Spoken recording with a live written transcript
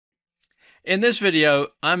In this video,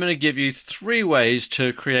 I'm going to give you 3 ways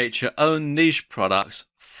to create your own niche products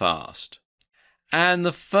fast. And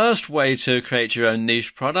the first way to create your own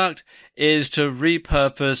niche product is to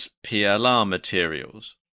repurpose PLR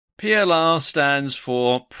materials. PLR stands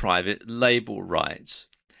for private label rights.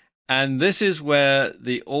 And this is where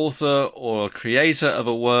the author or creator of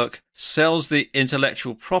a work sells the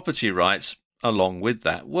intellectual property rights along with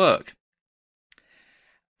that work.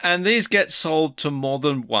 And these get sold to more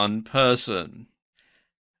than one person.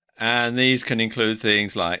 And these can include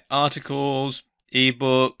things like articles,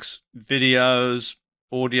 ebooks, videos,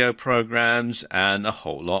 audio programs, and a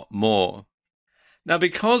whole lot more. Now,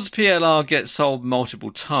 because PLR gets sold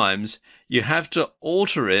multiple times, you have to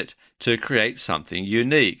alter it to create something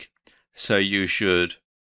unique. So you should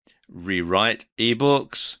rewrite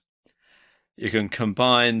ebooks. You can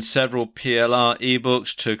combine several PLR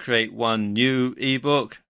ebooks to create one new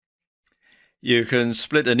ebook. You can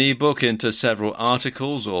split an ebook into several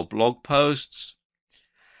articles or blog posts.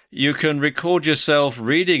 You can record yourself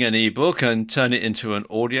reading an ebook and turn it into an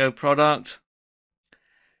audio product.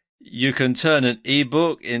 You can turn an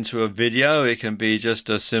ebook into a video. It can be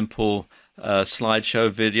just a simple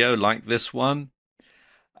slideshow video like this one.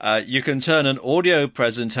 You can turn an audio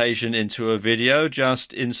presentation into a video.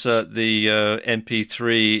 Just insert the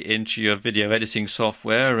MP3 into your video editing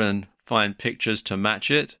software and find pictures to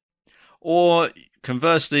match it. Or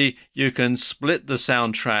conversely, you can split the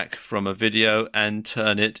soundtrack from a video and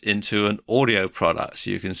turn it into an audio product.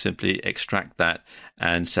 So you can simply extract that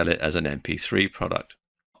and sell it as an MP3 product.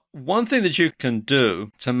 One thing that you can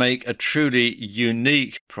do to make a truly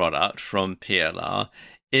unique product from PLR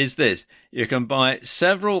is this. You can buy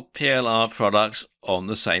several PLR products on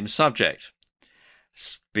the same subject,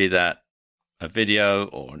 be that a video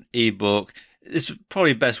or an ebook. It's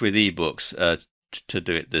probably best with ebooks to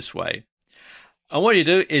do it this way. And what you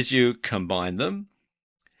do is you combine them,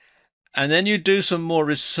 and then you do some more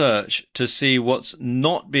research to see what's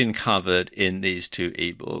not been covered in these 2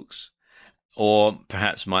 ebooks, or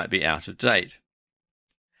perhaps might be out of date.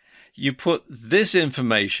 You put this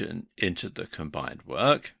information into the combined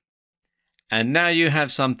work, and now you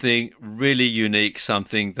have something really unique,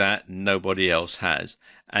 something that nobody else has.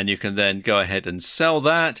 And you can then go ahead and sell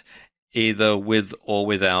that either with or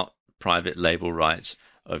without private label rights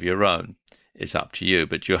of your own. It's up to you,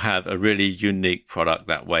 but you'll have a really unique product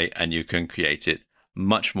that way, and you can create it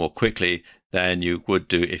much more quickly than you would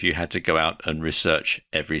do if you had to go out and research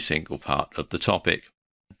every single part of the topic.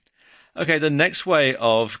 Okay, the next way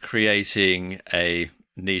of creating a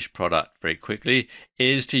niche product very quickly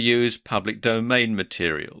is to use public domain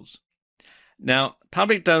materials. Now,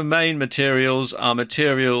 public domain materials are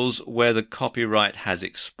materials where the copyright has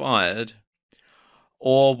expired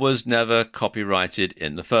or was never copyrighted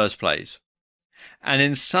in the first place. And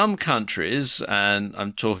in some countries, and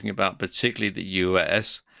I'm talking about particularly the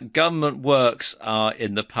US, government works are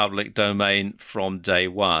in the public domain from day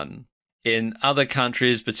one. In other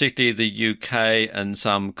countries, particularly the UK and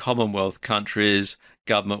some Commonwealth countries,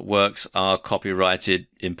 government works are copyrighted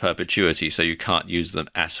in perpetuity, so you can't use them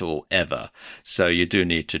at all ever. So you do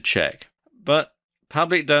need to check. But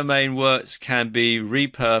public domain works can be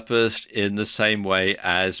repurposed in the same way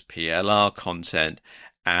as PLR content.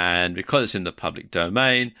 And because it's in the public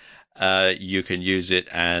domain, you can use it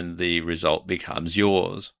and the result becomes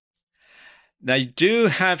yours. Now, you do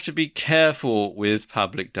have to be careful with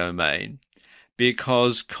public domain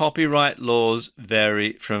because copyright laws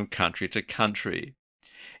vary from country to country.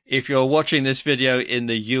 If you're watching this video in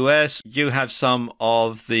the US, you have some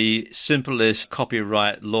of the simplest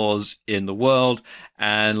copyright laws in the world,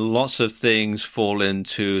 and lots of things fall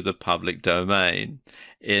into the public domain.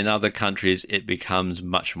 In other countries, it becomes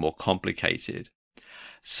much more complicated.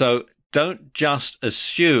 So don't just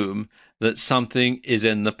assume that something is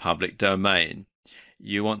in the public domain.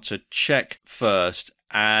 You want to check first,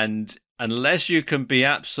 and unless you can be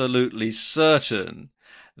absolutely certain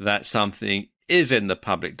that something is in the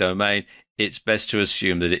public domain, it's best to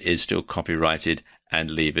assume that it is still copyrighted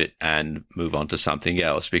and leave it and move on to something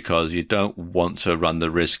else, because you don't want to run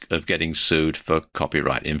the risk of getting sued for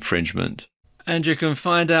copyright infringement. And you can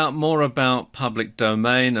find out more about public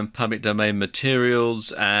domain and public domain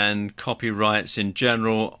materials and copyrights in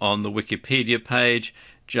general on the Wikipedia page.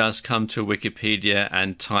 Just come to Wikipedia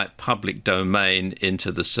and type public domain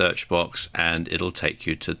into the search box and it'll take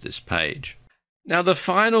you to this page. Now, the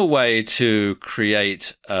final way to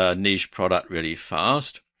create a niche product really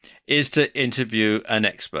fast is to interview an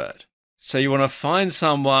expert. So you want to find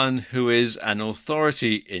someone who is an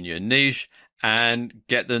authority in your niche and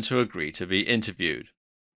get them to agree to be interviewed.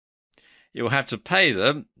 You'll have to pay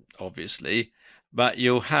them, obviously, but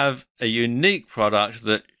you'll have a unique product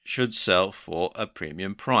that should sell for a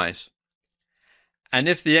premium price. And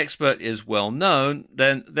if the expert is well known,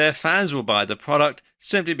 then their fans will buy the product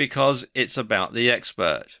simply because it's about the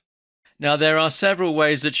expert. Now, there are several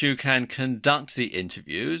ways that you can conduct the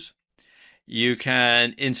interviews. You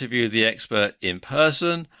can interview the expert in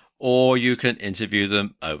person, or you can interview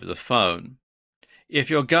them over the phone. If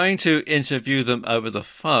you're going to interview them over the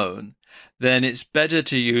phone, then it's better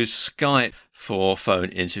to use Skype for phone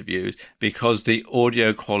interviews because the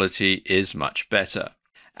audio quality is much better.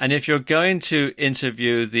 And if you're going to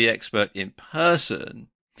interview the expert in person,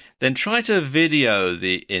 then try to video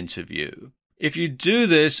the interview. If you do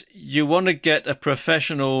this, you want to get a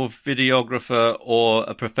professional videographer or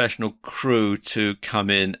a professional crew to come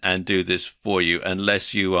in and do this for you,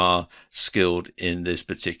 unless you are skilled in this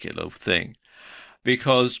particular thing.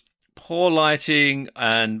 Because poor lighting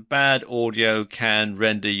and bad audio can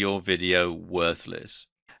render your video worthless.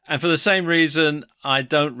 And for the same reason, I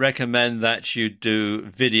don't recommend that you do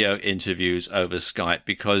video interviews over Skype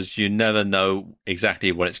because you never know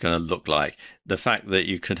exactly what it's going to look like. The fact that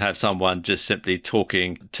you could have someone just simply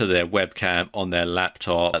talking to their webcam on their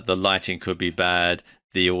laptop, the lighting could be bad,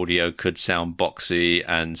 the audio could sound boxy,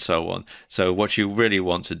 and so on. So what you really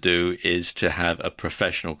want to do is to have a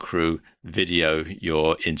professional crew video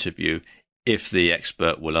your interview if the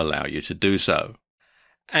expert will allow you to do so.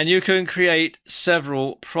 And you can create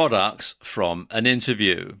several products from an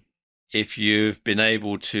interview. If you've been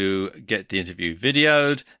able to get the interview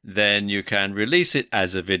videoed, then you can release it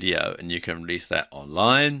as a video, and you can release that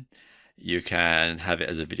online. You can have it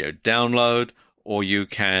as a video download, or you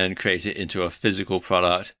can create it into a physical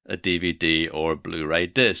product, a DVD or a Blu-ray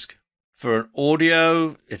disc. For an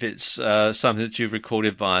audio, if it's something that you've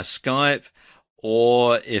recorded via Skype,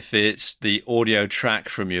 or if it's the audio track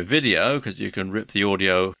from your video, because you can rip the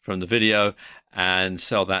audio from the video and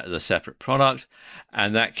sell that as a separate product,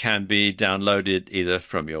 and that can be downloaded either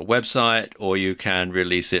from your website or you can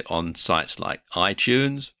release it on sites like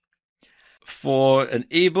iTunes. For an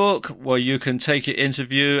ebook, well, you can take your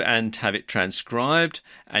interview and have it transcribed,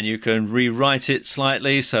 and you can rewrite it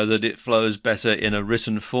slightly so that it flows better in a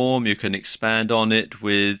written form. You can expand on it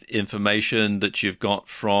with information that you've got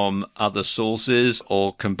from other sources,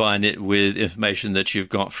 or combine it with information that you've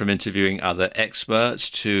got from interviewing other experts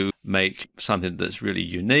to make something that's really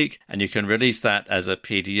unique. And you can release that as a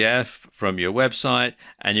PDF from your website,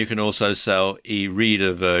 and you can also sell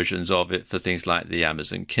e-reader versions of it for things like the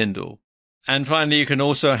Amazon Kindle. And finally, you can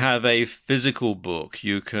also have a physical book.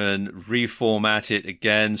 You can reformat it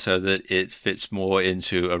again so that it fits more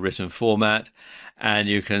into a written format, and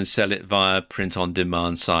you can sell it via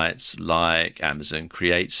print-on-demand sites like Amazon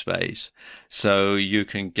CreateSpace. So you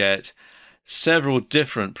can get several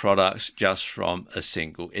different products just from a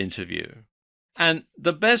single interview. And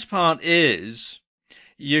the best part is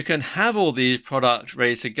you can have all these products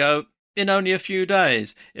ready to go in only a few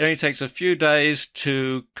days. It only takes a few days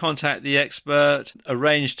to contact the expert,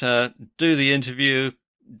 arrange to do the interview,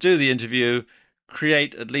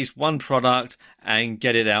 create at least one product and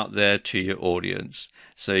get it out there to your audience.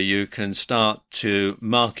 So you can start to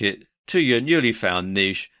market to your newly found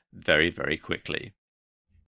niche very, very quickly.